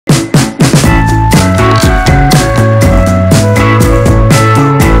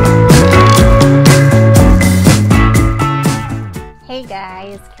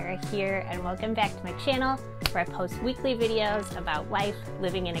channel where I post weekly videos about life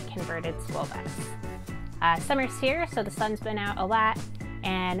living in a converted school bus. Summer's here, so the sun's been out a lot,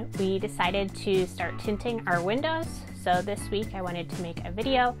 and we decided to start tinting our windows. So this week I wanted to make a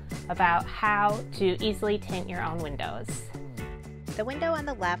video about how to easily tint your own windows. The window on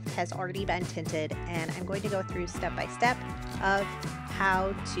the left has already been tinted, and I'm going to go through step by step of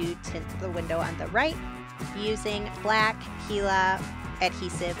how to tint the window on the right using black Gila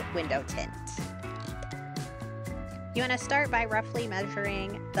adhesive window tint. You want to start by roughly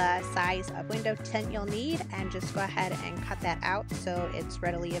measuring the size of window tint you'll need and just go ahead and cut that out so it's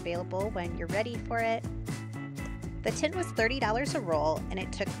readily available when you're ready for it. The tint was $30 a roll, and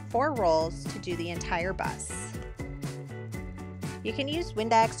it took 4 rolls to do the entire bus. You can use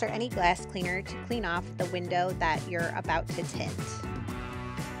Windex or any glass cleaner to clean off the window that you're about to tint.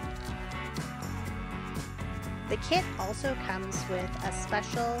 The kit also comes with a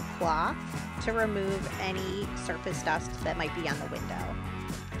special cloth to remove any surface dust that might be on the window.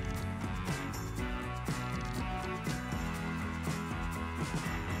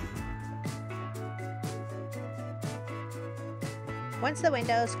 Once the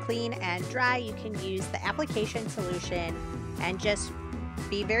window's clean and dry, you can use the application solution and just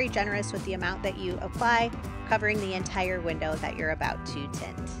be very generous with the amount that you apply, covering the entire window that you're about to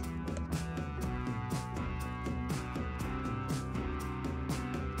tint.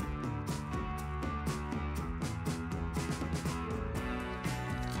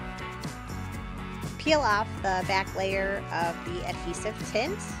 Peel off the back layer of the adhesive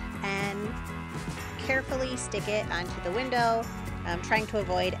tint and carefully stick it onto the window, trying to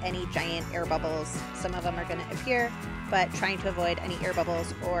avoid any giant air bubbles. Some of them are going to appear, but trying to avoid any air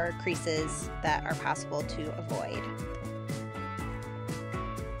bubbles or creases that are possible to avoid.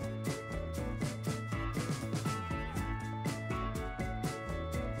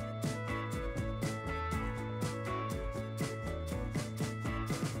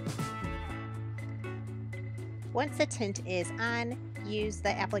 Once the tint is on, use the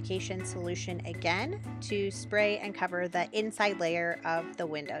application solution again to spray and cover the inside layer of the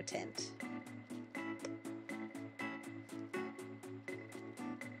window tint.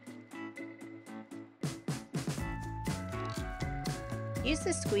 Use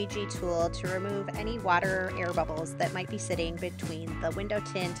the squeegee tool to remove any water or air bubbles that might be sitting between the window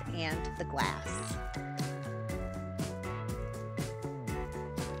tint and the glass.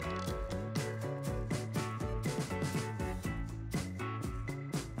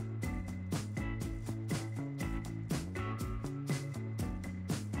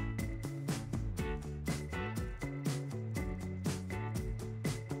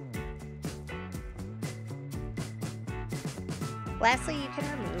 Lastly, you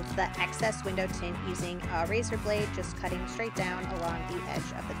can remove the excess window tint using a razor blade, just cutting straight down along the edge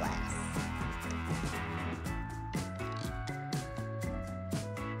of the glass.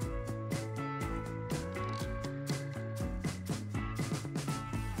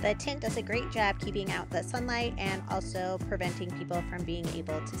 The tint does a great job keeping out the sunlight and also preventing people from being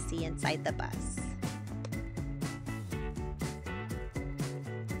able to see inside the bus.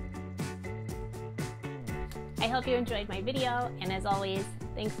 I hope you enjoyed my video, and as always,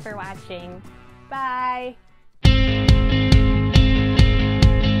 thanks for watching. Bye!